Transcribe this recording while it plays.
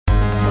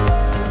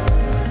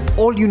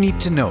all you need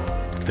to know,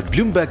 the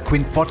Bloomberg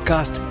Quint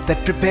podcast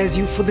that prepares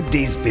you for the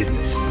day's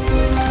business.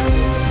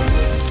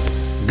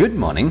 Good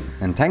morning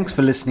and thanks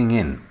for listening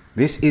in.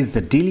 This is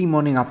the daily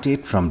morning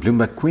update from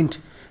Bloomberg Quint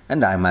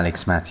and I'm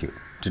Alex Matthew.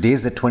 Today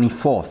is the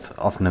 24th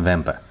of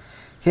November.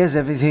 Here's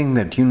everything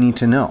that you need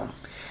to know.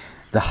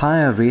 The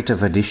higher rate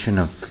of addition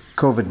of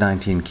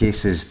COVID-19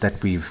 cases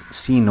that we've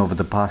seen over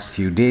the past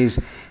few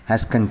days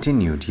has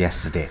continued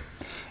yesterday.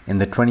 In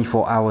the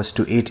 24 hours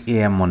to 8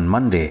 a.m. on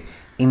Monday,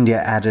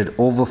 India added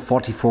over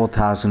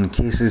 44,000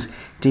 cases,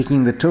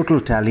 taking the total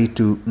tally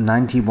to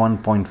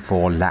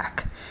 91.4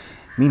 lakh.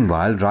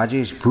 Meanwhile,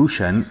 Rajesh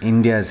Bhushan,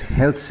 India's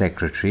health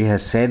secretary,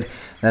 has said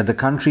that the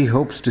country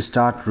hopes to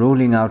start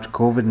rolling out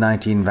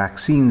COVID-19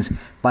 vaccines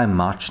by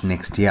March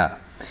next year.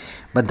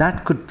 But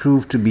that could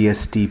prove to be a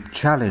steep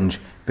challenge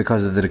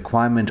because of the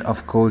requirement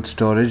of cold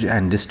storage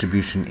and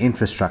distribution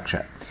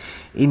infrastructure.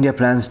 India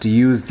plans to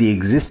use the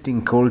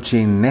existing cold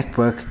chain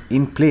network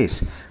in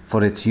place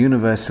for its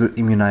universal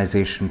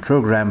immunization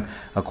program,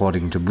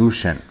 according to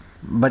Bhushan.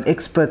 But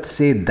experts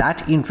say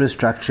that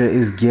infrastructure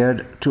is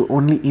geared to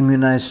only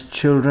immunize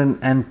children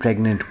and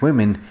pregnant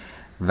women.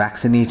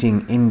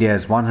 Vaccinating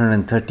India's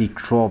 130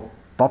 crore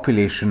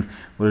population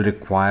will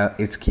require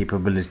its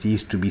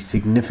capabilities to be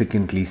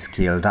significantly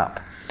scaled up.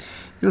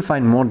 You'll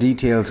find more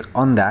details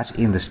on that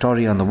in the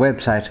story on the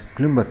website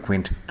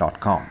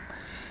bloombergquint.com.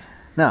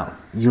 Now,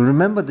 you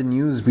remember the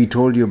news we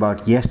told you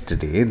about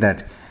yesterday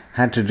that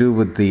had to do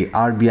with the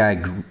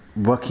RBI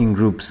working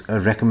group's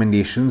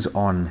recommendations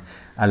on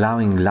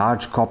allowing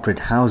large corporate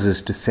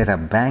houses to set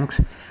up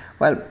banks?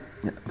 Well,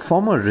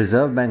 former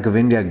Reserve Bank of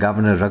India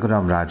Governor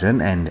Raghuram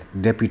Rajan and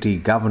Deputy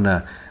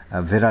Governor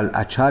Viral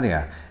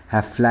Acharya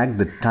have flagged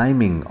the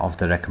timing of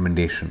the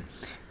recommendation.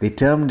 They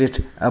termed it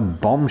a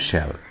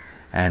bombshell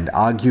and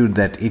argued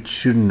that it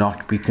should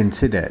not be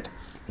considered.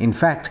 In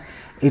fact,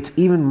 it's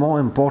even more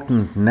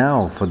important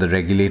now for the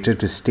regulator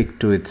to stick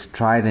to its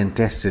tried and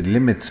tested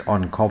limits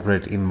on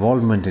corporate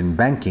involvement in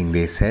banking,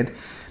 they said,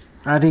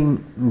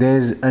 adding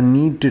there's a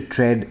need to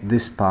tread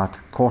this path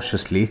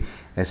cautiously,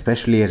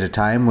 especially at a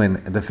time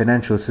when the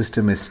financial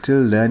system is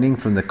still learning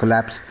from the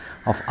collapse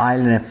of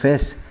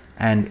IL&FS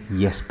and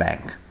Yes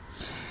Bank.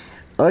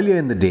 Earlier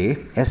in the day,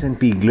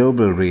 S&P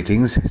Global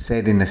Ratings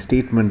said in a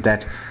statement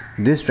that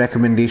this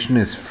recommendation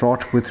is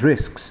fraught with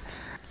risks.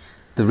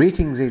 The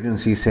ratings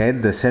agency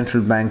said the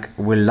central bank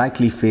will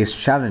likely face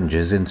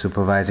challenges in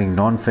supervising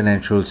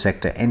non-financial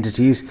sector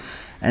entities,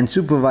 and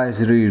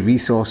supervisory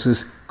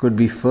resources could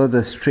be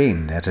further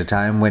strained at a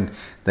time when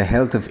the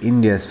health of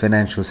India's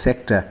financial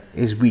sector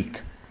is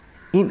weak.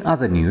 In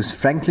other news,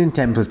 Franklin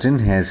Templeton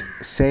has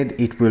said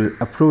it will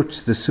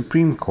approach the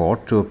Supreme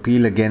Court to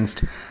appeal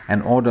against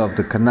an order of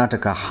the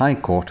Karnataka High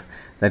Court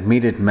that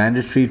made it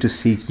mandatory to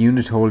seek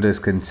unit holders'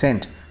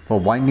 consent for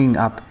winding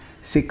up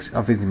 6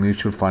 of its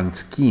mutual fund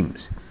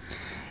schemes.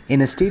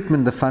 In a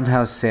statement, the fund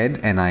house said,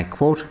 and I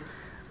quote,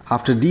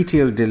 "After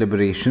detailed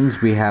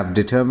deliberations, we have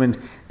determined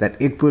that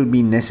it will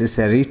be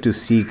necessary to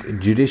seek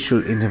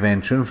judicial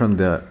intervention from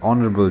the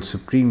Honorable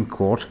Supreme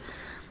Court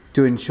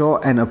to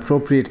ensure an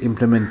appropriate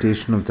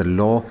implementation of the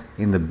law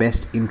in the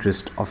best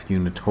interest of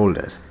unit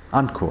holders."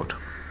 Unquote.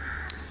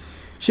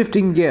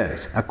 Shifting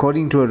gears,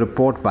 according to a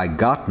report by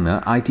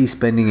Gartner, IT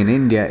spending in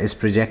India is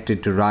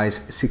projected to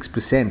rise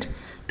 6%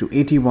 to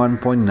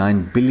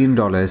 $81.9 billion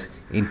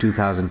in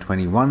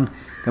 2021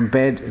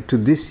 compared to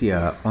this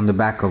year on the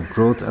back of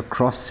growth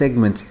across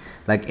segments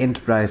like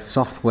enterprise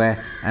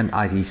software and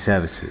IT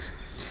services.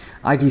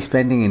 IT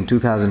spending in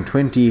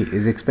 2020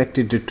 is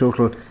expected to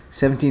total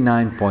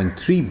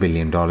 $79.3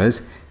 billion,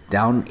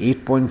 down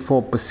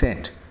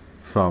 8.4%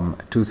 from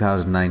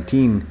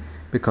 2019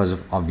 because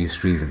of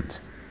obvious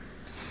reasons.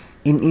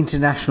 In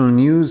international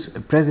news,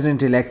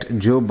 President-elect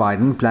Joe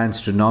Biden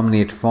plans to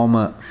nominate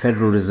former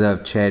Federal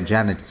Reserve Chair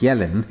Janet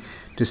Yellen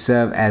to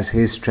serve as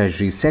his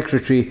Treasury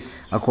Secretary,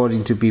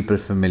 according to people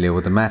familiar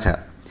with the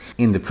matter.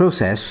 In the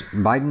process,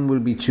 Biden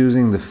will be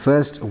choosing the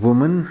first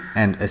woman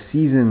and a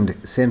seasoned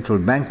central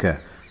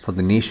banker for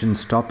the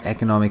nation's top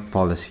economic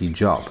policy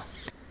job.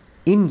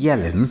 In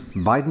Yellen,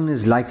 Biden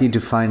is likely to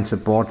find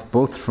support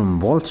both from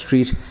Wall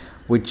Street,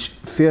 which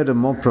feared a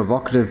more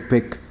provocative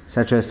pick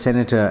such as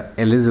Senator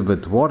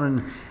Elizabeth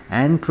Warren,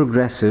 and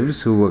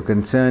progressives who were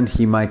concerned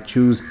he might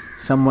choose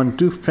someone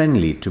too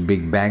friendly to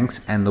big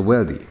banks and the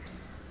wealthy.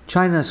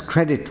 China's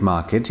credit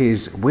market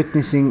is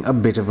witnessing a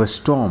bit of a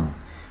storm.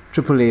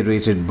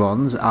 AAA-rated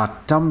bonds are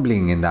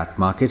tumbling in that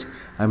market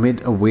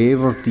amid a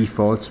wave of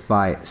defaults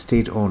by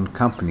state-owned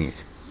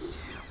companies.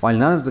 While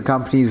none of the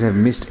companies have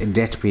missed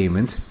debt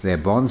payments, their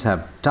bonds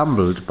have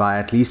tumbled by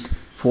at least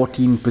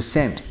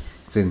 14%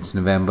 since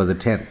November the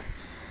 10th.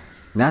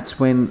 That's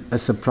when a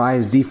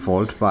surprise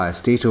default by a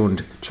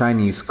state-owned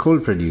Chinese coal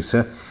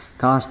producer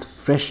cast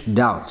fresh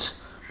doubts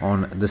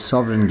on the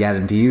sovereign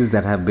guarantees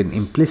that have been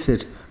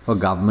implicit for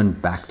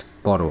government-backed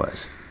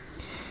borrowers.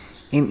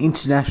 In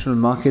international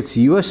markets,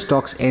 US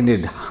stocks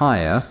ended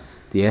higher.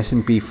 The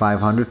S&P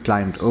 500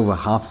 climbed over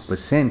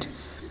 0.5%,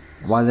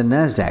 while the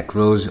Nasdaq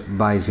rose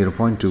by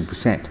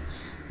 0.2%.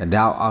 The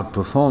Dow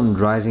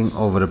outperformed, rising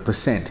over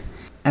 1%.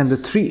 And the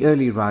three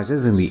early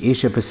risers in the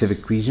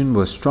Asia-Pacific region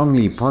were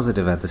strongly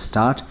positive at the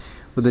start,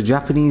 with the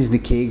Japanese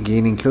Nikkei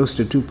gaining close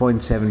to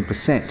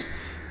 2.7%.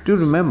 Do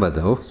remember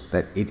though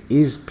that it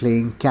is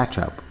playing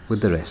catch-up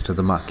with the rest of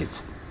the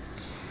markets.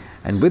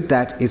 And with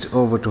that, it's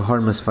over to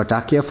Hormuz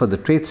Fatakia for the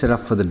trade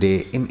setup for the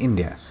day in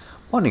India.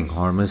 Morning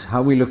Hormuz, how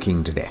are we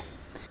looking today?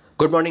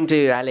 Good morning to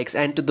you, Alex,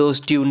 and to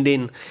those tuned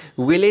in.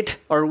 Will it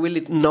or will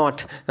it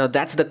not? Now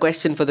that's the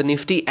question for the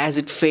Nifty, as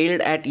it failed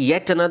at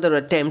yet another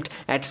attempt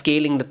at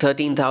scaling the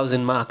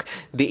 13,000 mark.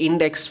 The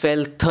index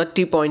fell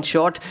 30 points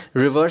short,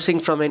 reversing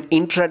from an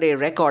intraday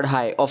record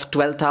high of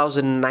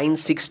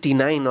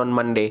 12,969 on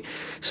Monday.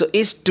 So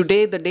is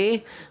today the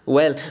day?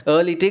 Well,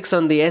 early ticks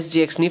on the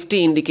SGX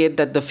Nifty indicate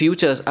that the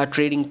futures are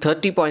trading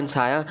 30 points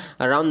higher,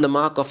 around the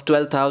mark of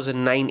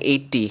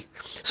 12,980.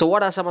 So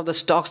what are some of the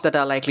stocks that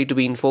are likely to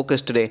be in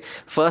focus today?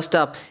 First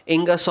up,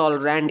 Ingersoll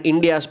Rand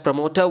India's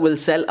promoter will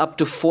sell up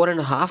to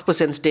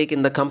 4.5% stake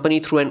in the company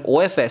through an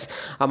OFS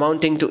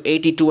amounting to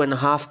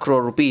 82.5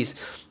 crore rupees.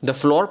 The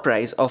floor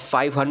price of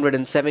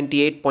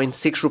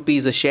 578.6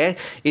 rupees a share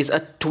is a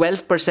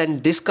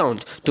 12%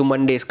 discount to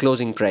Monday's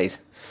closing price.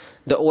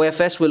 The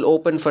OFS will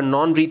open for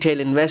non-retail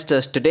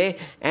investors today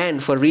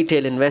and for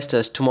retail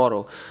investors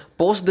tomorrow.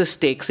 Post this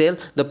stake sale,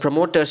 the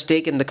promoter's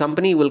stake in the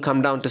company will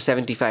come down to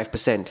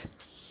 75%.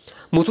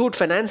 Muthoot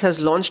Finance has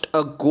launched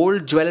a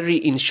gold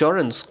jewellery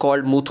insurance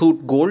called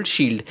Muthoot Gold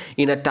Shield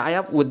in a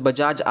tie-up with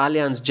Bajaj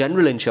Allianz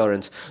General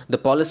Insurance. The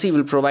policy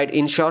will provide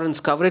insurance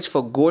coverage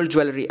for gold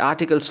jewellery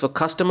articles for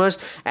customers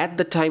at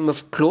the time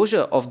of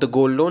closure of the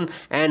gold loan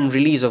and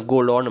release of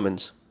gold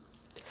ornaments.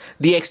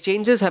 The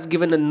exchanges have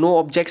given a no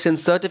objection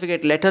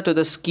certificate letter to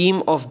the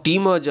scheme of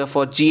demerger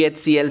for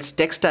GHCL's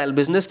textile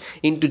business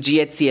into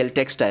GHCL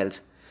Textiles.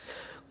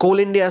 Coal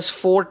India's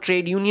 4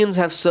 trade unions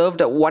have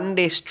served a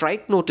one-day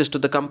strike notice to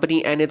the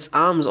company and its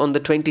arms on the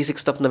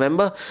 26th of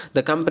November.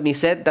 The company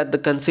said that the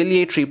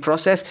conciliatory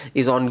process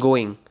is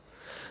ongoing.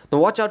 Now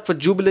watch out for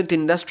Jubilant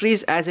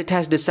Industries, as it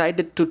has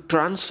decided to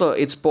transfer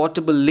its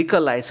portable liquor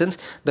license.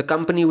 The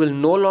company will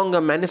no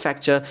longer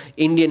manufacture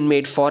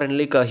Indian-made foreign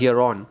liquor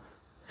hereon.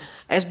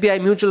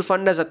 SBI Mutual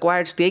Fund has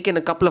acquired stake in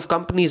a couple of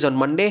companies on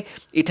Monday.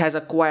 It has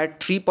acquired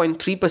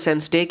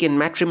 3.3% stake in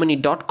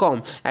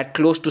Matrimony.com at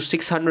close to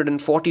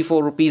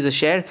 644 rupees a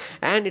share,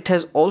 and it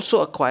has also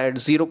acquired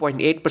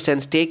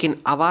 0.8% stake in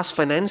Aavas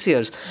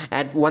Financiers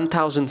at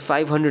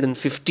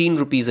 1,515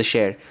 rupees a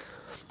share.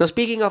 Now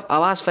speaking of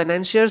Aavas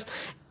Financiers,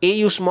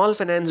 AU Small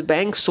Finance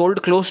Bank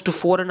sold close to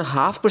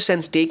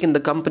 4.5% stake in the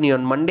company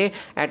on Monday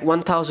at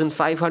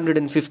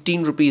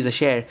 1,515 rupees a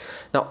share.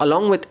 Now,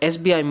 along with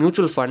SBI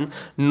Mutual Fund,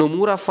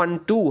 Nomura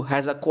Fund 2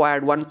 has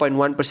acquired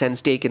 1.1%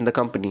 stake in the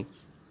company.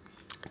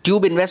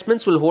 Tube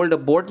Investments will hold a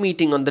board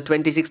meeting on the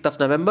 26th of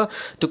November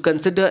to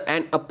consider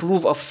and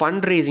approve a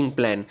fundraising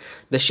plan.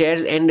 The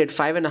shares ended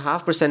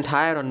 5.5%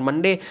 higher on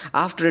Monday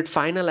after it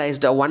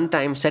finalized a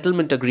one-time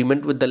settlement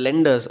agreement with the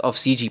lenders of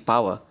CG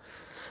Power.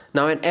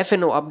 Now an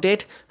F&O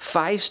update,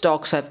 5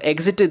 stocks have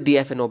exited the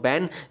F&O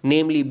ban,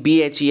 namely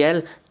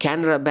BHEL,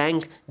 Canara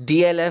Bank,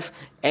 DLF,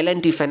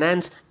 L&T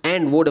Finance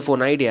and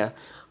Vodafone Idea.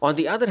 On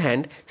the other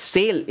hand,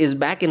 SAIL is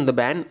back in the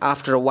ban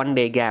after a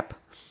one-day gap.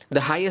 The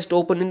highest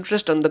open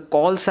interest on the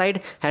call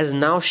side has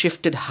now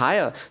shifted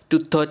higher to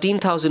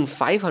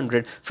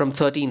 13,500 from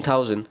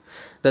 13,000.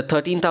 The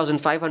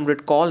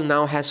 13,500 call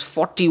now has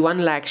 41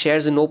 lakh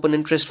shares in open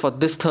interest for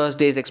this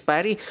Thursday's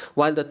expiry,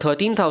 while the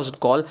 13,000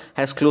 call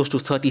has close to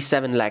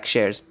 37 lakh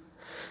shares.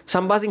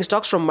 Some buzzing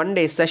stocks from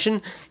Monday's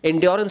session.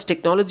 Endurance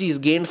Technologies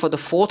gained for the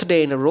 4th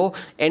day in a row,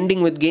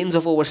 ending with gains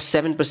of over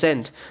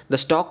 7%. The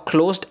stock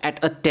closed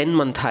at a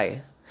 10-month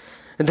high.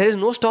 And there is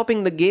no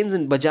stopping the gains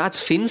in Bajaj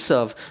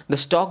Finserv. The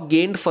stock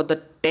gained for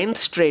the 10th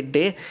straight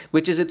day,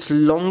 which is its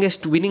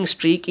longest winning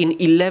streak in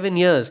 11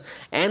 years.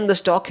 And the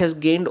stock has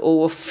gained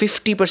over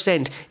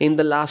 50% in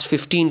the last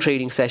 15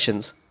 trading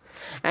sessions.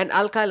 And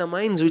Alkyl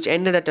Amines, which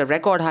ended at a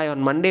record high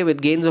on Monday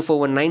with gains of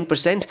over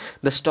 9%,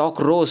 the stock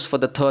rose for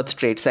the 3rd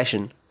straight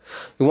session.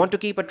 You want to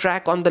keep a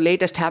track on the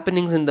latest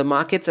happenings in the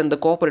markets and the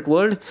corporate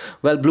world?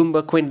 Well,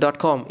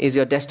 BloombergQuint.com is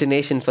your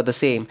destination for the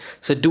same.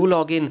 So do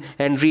log in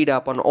and read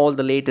up on all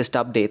the latest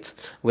updates.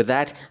 With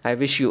that, I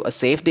wish you a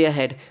safe day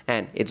ahead,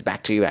 and it's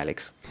back to you,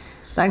 Alex.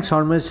 Thanks,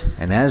 Hormuz,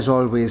 and as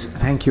always,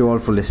 thank you all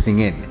for listening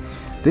in.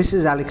 This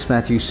is Alex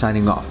Matthews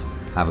signing off.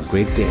 Have a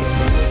great day.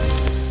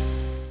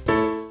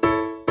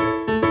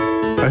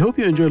 I hope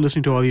you enjoyed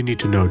listening to All You Need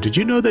to Know. Did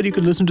you know that you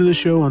can listen to the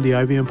show on the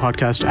IVM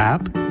Podcast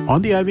app?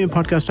 On the IVM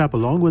Podcast app,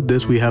 along with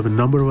this, we have a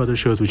number of other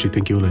shows which you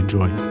think you'll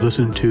enjoy.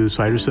 Listen to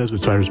Cyrus Says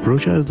with Cyrus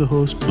Brocha as the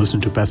host. Listen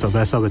to Paisa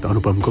Vaisa with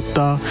Anupam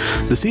Gupta.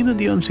 The Scene and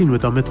the Unseen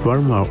with Amit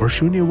Verma, or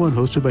Shunya One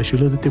hosted by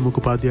Shiladitya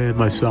Mukhopadhyay and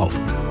myself.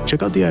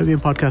 Check out the IVM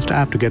Podcast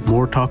app to get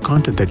more talk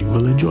content that you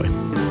will enjoy.